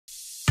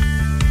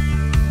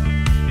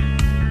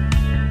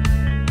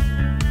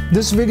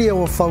This video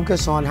will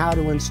focus on how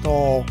to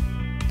install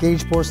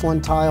gauge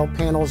porcelain tile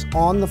panels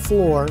on the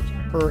floor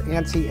per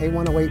ANSI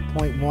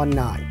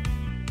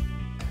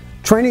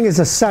A118.19. Training is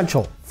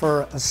essential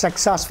for a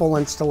successful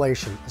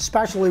installation,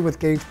 especially with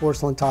gauge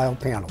porcelain tile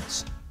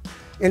panels.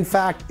 In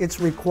fact, it's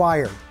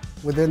required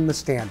within the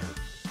standard.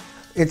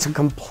 It's a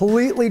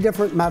completely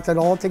different method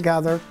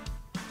altogether.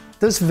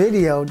 This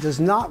video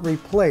does not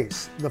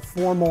replace the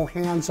formal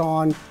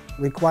hands-on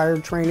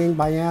required training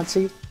by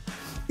ANSI.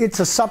 It's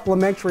a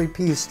supplementary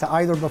piece to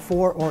either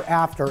before or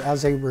after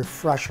as a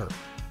refresher.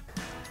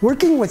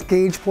 Working with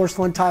gauge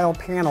porcelain tile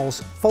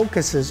panels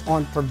focuses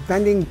on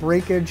preventing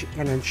breakage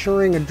and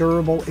ensuring a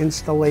durable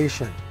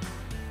installation.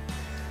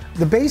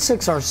 The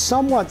basics are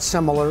somewhat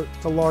similar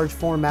to large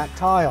format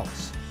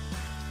tiles.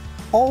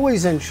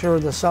 Always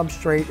ensure the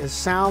substrate is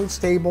sound,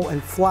 stable,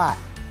 and flat.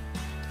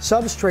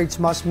 Substrates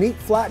must meet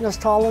flatness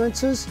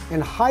tolerances,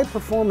 and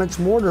high-performance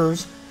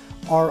mortars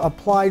are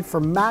applied for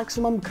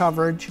maximum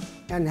coverage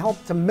and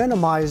help to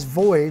minimize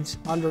voids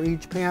under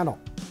each panel.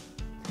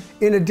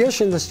 In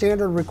addition, the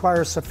standard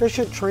requires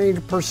sufficient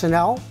trained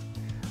personnel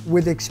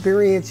with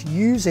experience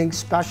using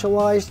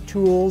specialized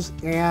tools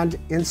and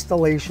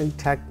installation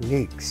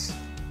techniques.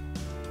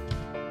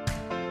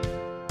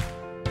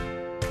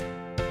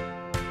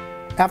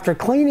 After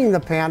cleaning the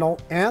panel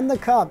and the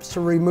cups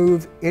to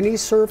remove any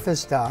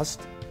surface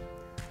dust,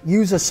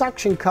 use a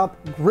suction cup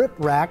grip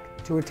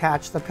rack to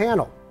attach the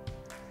panel.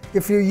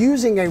 If you're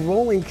using a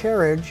rolling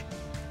carriage,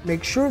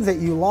 make sure that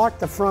you lock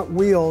the front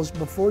wheels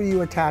before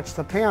you attach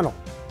the panel.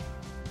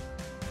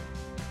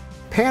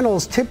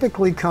 Panels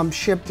typically come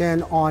shipped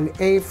in on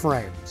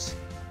A-frames.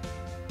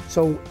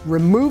 So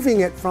removing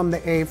it from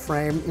the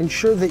A-frame,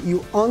 ensure that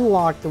you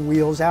unlock the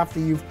wheels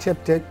after you've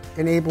tipped it,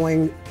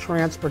 enabling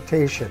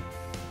transportation.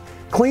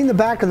 Clean the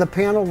back of the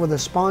panel with a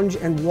sponge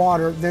and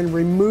water, then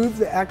remove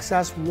the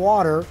excess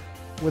water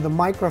with a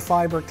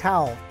microfiber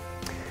towel.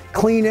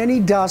 Clean any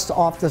dust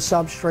off the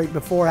substrate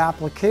before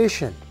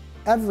application,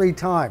 every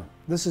time.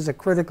 This is a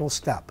critical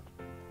step.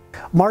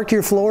 Mark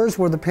your floors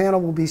where the panel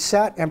will be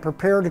set and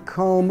prepare to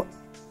comb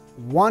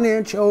 1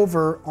 inch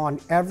over on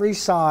every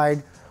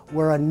side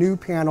where a new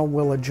panel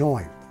will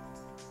adjoin.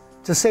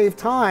 To save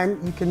time,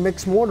 you can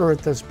mix mortar at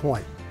this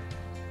point.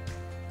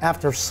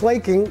 After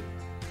slaking,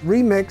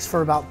 remix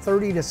for about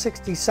 30 to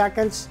 60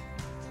 seconds,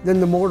 then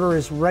the mortar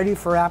is ready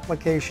for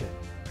application.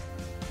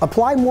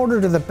 Apply mortar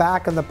to the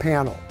back of the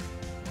panel.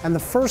 And the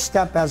first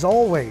step, as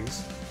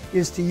always,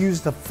 is to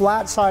use the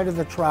flat side of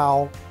the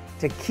trowel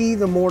to key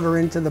the mortar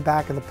into the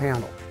back of the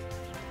panel.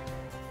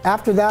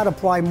 After that,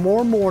 apply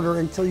more mortar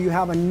until you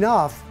have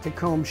enough to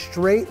comb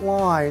straight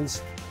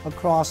lines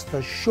across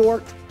the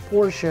short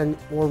portion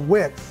or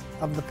width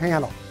of the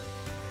panel.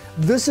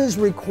 This is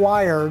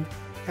required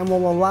and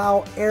will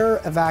allow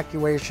air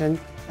evacuation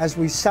as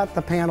we set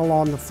the panel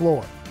on the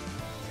floor.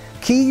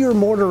 Key your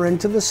mortar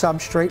into the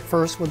substrate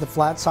first with the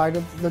flat side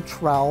of the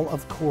trowel,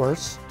 of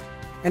course.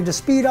 And to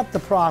speed up the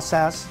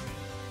process,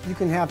 you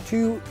can have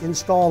 2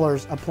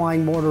 installers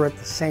applying mortar at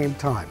the same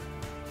time.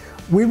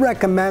 We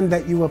recommend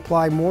that you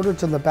apply mortar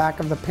to the back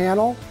of the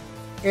panel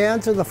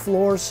and to the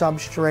floor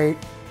substrate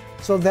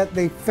so that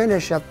they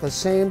finish at the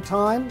same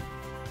time.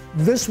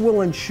 This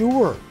will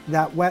ensure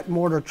that wet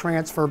mortar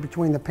transfer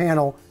between the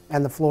panel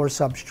and the floor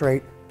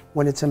substrate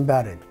when it's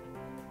embedded.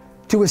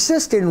 To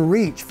assist in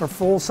reach for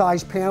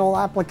full-size panel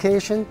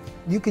application,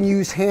 you can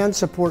use hand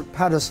support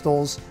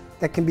pedestals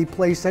that can be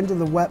placed into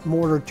the wet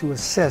mortar to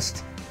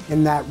assist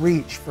in that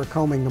reach for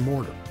combing the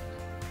mortar.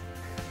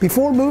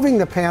 Before moving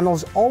the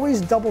panels,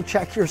 always double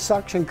check your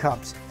suction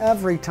cups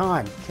every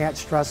time. Can't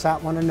stress that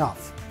one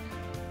enough.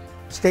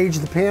 Stage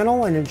the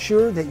panel and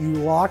ensure that you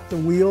lock the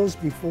wheels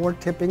before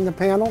tipping the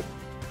panel.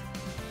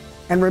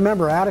 And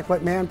remember,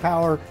 adequate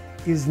manpower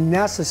is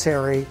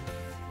necessary,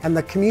 and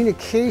the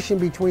communication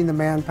between the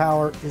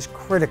manpower is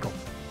critical.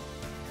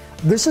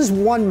 This is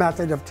one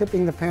method of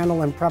tipping the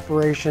panel in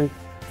preparation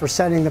for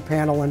setting the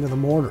panel into the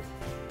mortar.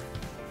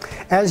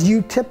 As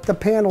you tip the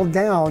panel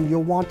down,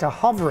 you'll want to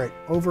hover it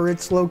over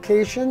its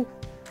location,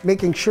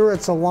 making sure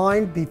it's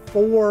aligned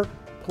before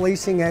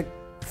placing it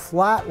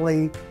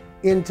flatly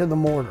into the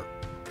mortar.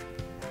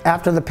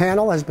 After the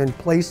panel has been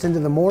placed into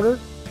the mortar,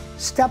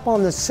 step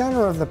on the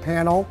center of the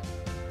panel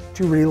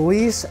to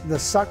release the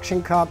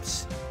suction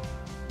cups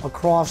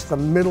across the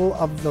middle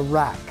of the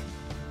rack.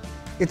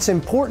 It's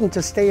important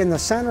to stay in the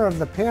center of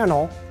the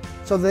panel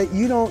so that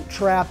you don't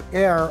trap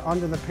air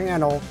under the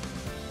panel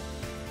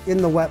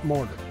in the wet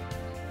mortar.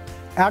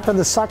 After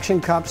the suction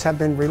cups have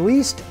been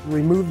released,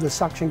 remove the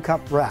suction cup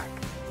rack.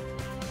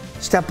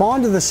 Step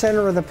onto the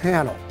center of the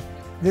panel,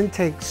 then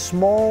take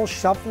small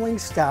shuffling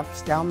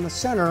steps down the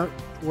center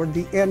toward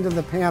the end of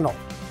the panel.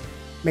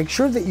 Make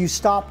sure that you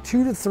stop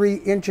 2 to 3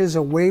 inches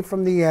away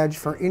from the edge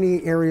for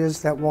any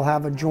areas that will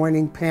have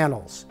adjoining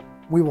panels.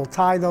 We will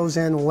tie those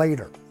in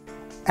later.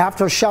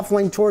 After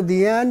shuffling toward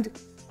the end,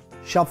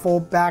 shuffle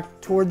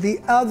back toward the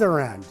other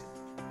end.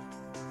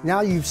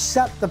 Now you've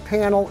set the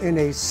panel in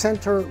a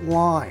center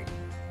line.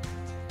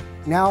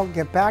 Now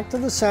get back to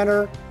the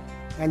center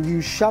and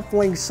use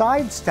shuffling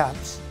side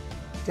steps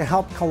to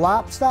help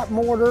collapse that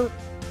mortar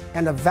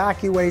and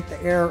evacuate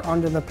the air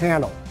under the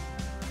panel.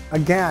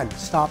 Again,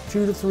 stop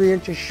 2 to 3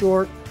 inches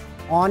short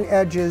on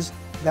edges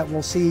that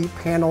will see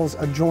panels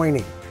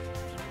adjoining.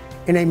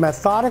 In a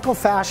methodical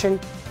fashion,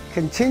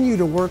 continue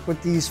to work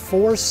with these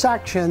 4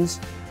 sections,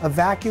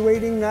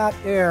 evacuating that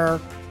air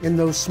in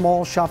those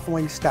small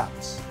shuffling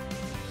steps.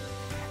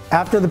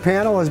 After the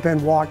panel has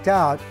been walked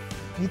out,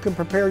 you can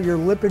prepare your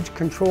lippage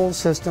control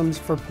systems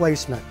for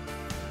placement.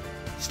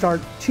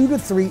 Start 2 to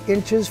 3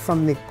 inches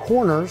from the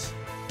corners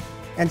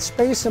and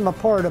space them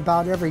apart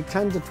about every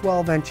 10 to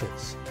 12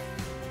 inches.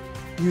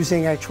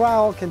 Using a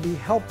trowel can be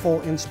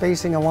helpful in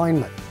spacing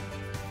alignment.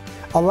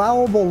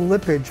 Allowable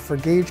lippage for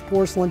gauge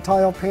porcelain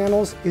tile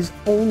panels is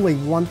only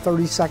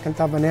 1/32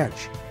 of an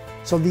inch,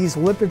 so these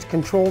lippage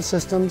control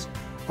systems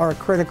are a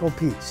critical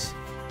piece.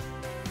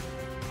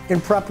 In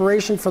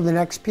preparation for the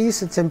next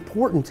piece, it's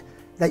important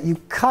that you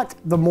cut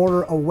the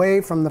mortar away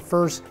from the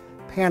first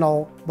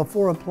panel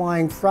before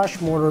applying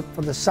fresh mortar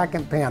for the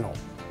second panel.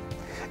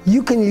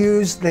 You can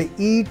use the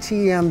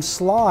ETM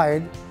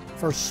slide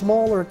for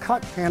smaller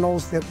cut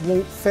panels that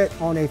won't fit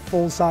on a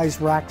full-size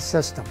rack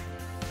system.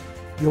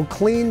 You'll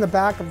clean the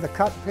back of the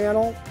cut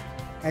panel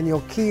and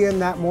you'll key in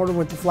that mortar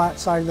with the flat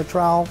side of the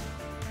trowel,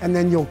 and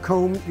then you'll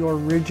comb your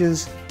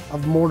ridges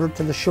of mortar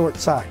to the short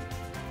side.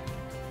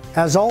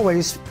 As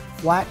always,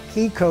 flat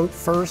key coat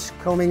first,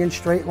 combing in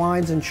straight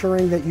lines,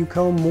 ensuring that you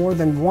comb more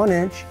than 1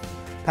 inch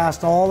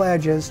past all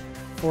edges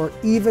for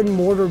even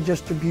mortar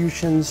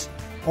distributions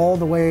all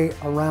the way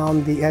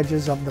around the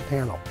edges of the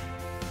panel.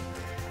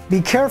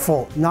 Be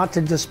careful not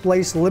to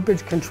displace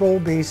lippage control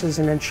bases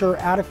and ensure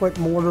adequate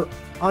mortar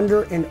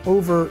under and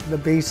over the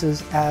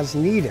bases as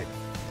needed.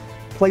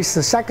 Place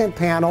the second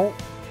panel,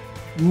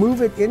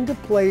 move it into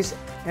place,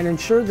 and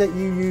ensure that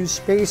you use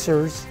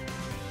spacers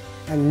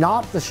and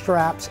not the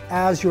straps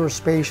as your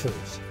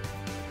spacers.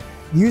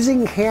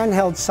 Using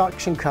handheld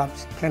suction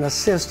cups can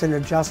assist in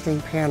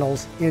adjusting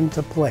panels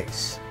into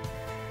place.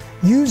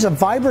 Use a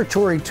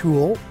vibratory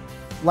tool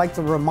like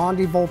the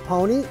Raimondi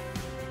Volponi,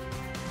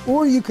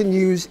 or you can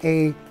use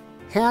a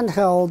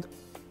handheld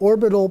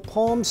orbital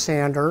palm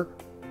sander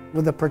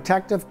with a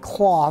protective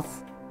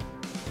cloth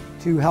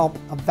to help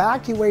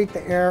evacuate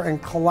the air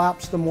and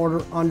collapse the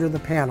mortar under the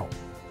panel.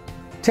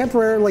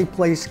 Temporarily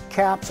place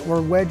caps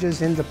or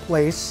wedges into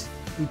place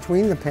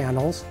between the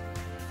panels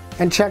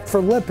and check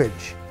for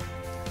lippage.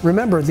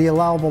 Remember, the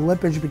allowable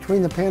lippage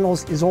between the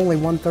panels is only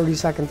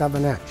 1/32 of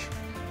an inch.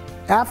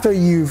 After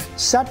you've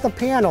set the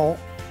panel,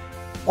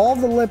 all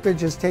the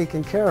lippage is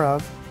taken care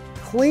of,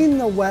 clean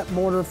the wet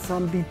mortar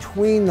from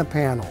between the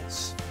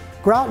panels.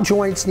 Grout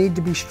joints need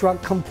to be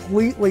struck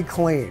completely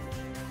clean.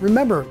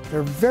 Remember,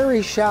 they're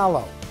very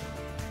shallow.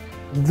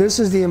 This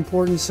is the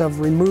importance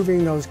of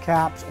removing those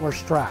caps or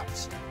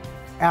straps.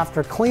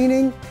 After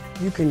cleaning,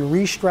 you can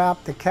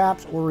restrap the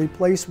caps or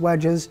replace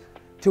wedges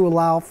to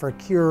allow for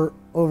cure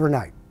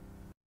overnight.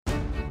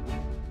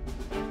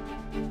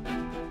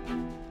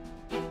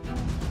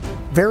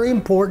 Very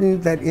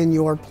important that in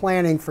your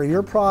planning for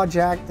your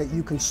project that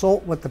you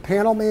consult with the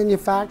panel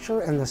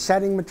manufacturer and the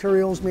setting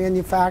materials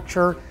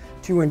manufacturer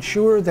to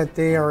ensure that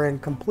they are in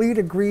complete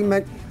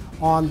agreement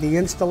on the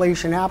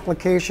installation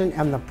application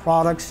and the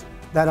products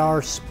that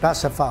are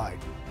specified.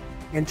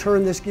 In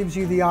turn, this gives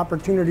you the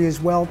opportunity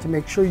as well to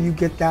make sure you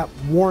get that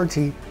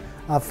warranty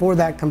for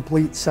that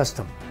complete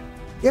system.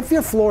 If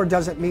your floor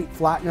doesn't meet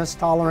flatness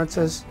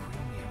tolerances,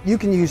 you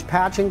can use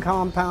patching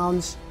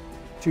compounds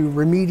to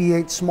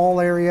remediate small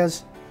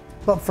areas,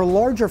 but for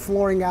larger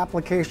flooring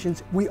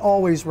applications, we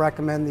always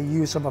recommend the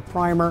use of a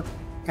primer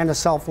and a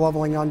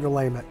self-leveling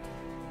underlayment.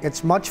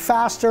 It's much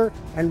faster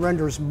and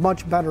renders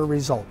much better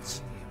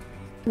results.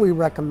 We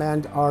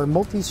recommend our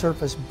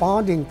multi-surface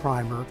bonding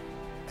primer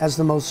as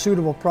the most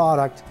suitable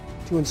product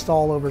to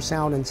install over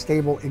sound and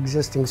stable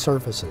existing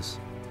surfaces.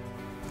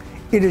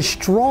 It is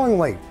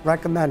strongly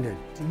recommended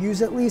to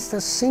use at least a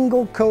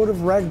single coat of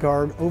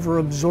RedGuard over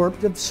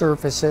absorptive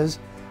surfaces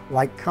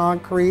like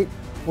concrete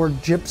or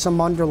gypsum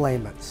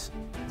underlayments.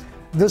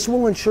 This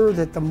will ensure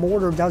that the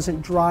mortar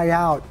doesn't dry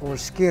out or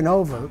skin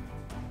over,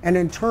 and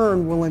in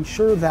turn will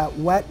ensure that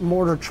wet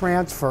mortar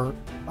transfer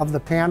of the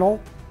panel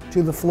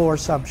to the floor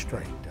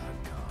substrate.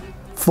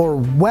 For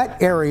wet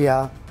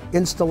area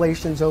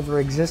installations over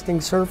existing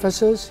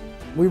surfaces,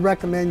 we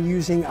recommend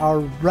using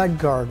our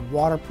RedGuard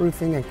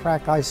waterproofing and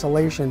crack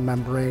isolation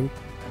membrane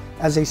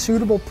as a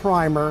suitable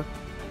primer,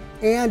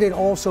 and it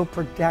also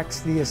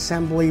protects the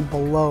assembly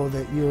below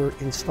that you're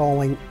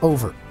installing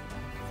over.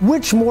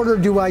 Which mortar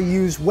do I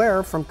use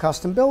where from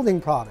Custom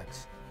Building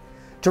Products?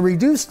 To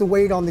reduce the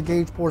weight on the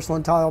gauge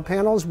porcelain tile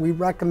panels, we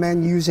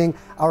recommend using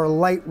our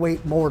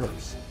lightweight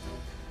mortars.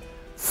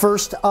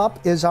 First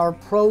up is our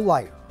Pro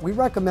Light. We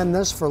recommend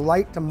this for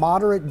light to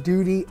moderate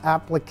duty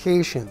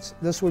applications.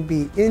 This would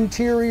be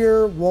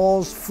interior,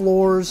 walls,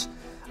 floors,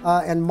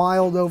 and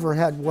mild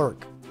overhead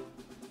work.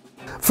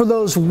 For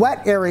those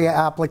wet area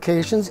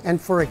applications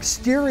and for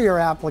exterior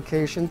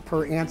applications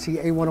per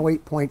ANSI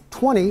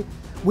A118.20,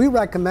 we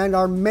recommend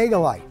our Mega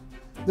Light.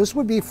 This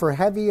would be for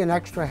heavy and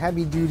extra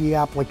heavy duty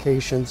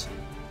applications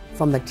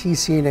from the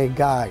TC&A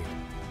guide.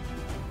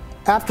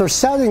 After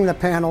setting the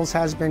panels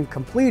has been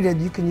completed,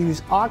 you can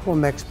use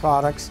Aquamix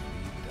products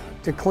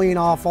to clean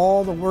off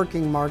all the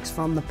working marks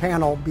from the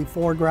panel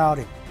before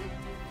grouting.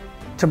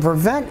 To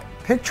prevent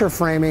picture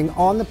framing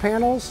on the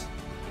panels,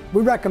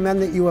 we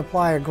recommend that you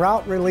apply a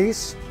grout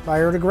release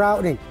prior to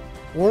grouting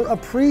or a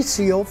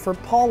pre-seal for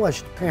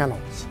polished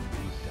panels.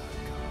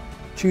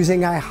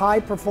 Choosing a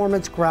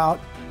high-performance grout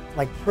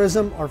like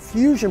Prism or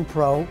Fusion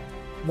Pro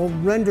will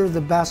render the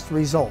best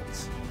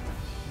results.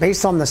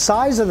 Based on the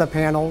size of the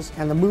panels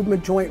and the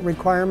movement joint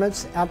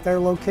requirements at their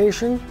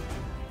location,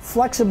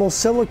 flexible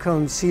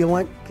silicone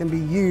sealant can be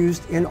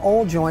used in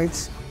all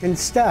joints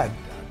instead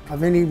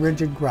of any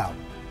rigid grout.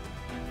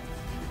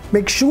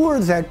 Make sure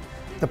that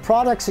the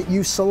products that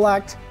you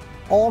select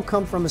all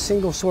come from a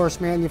single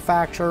source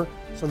manufacturer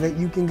so that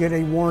you can get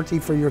a warranty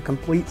for your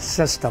complete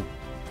system.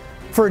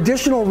 For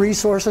additional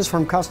resources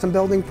from custom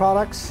building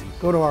products,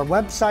 go to our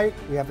website.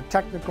 We have a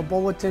technical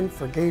bulletin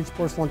for Gauge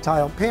porcelain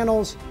tile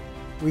panels.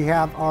 We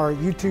have our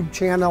YouTube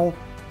channel,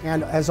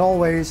 and as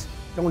always,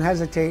 don't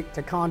hesitate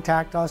to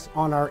contact us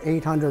on our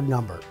 800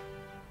 number.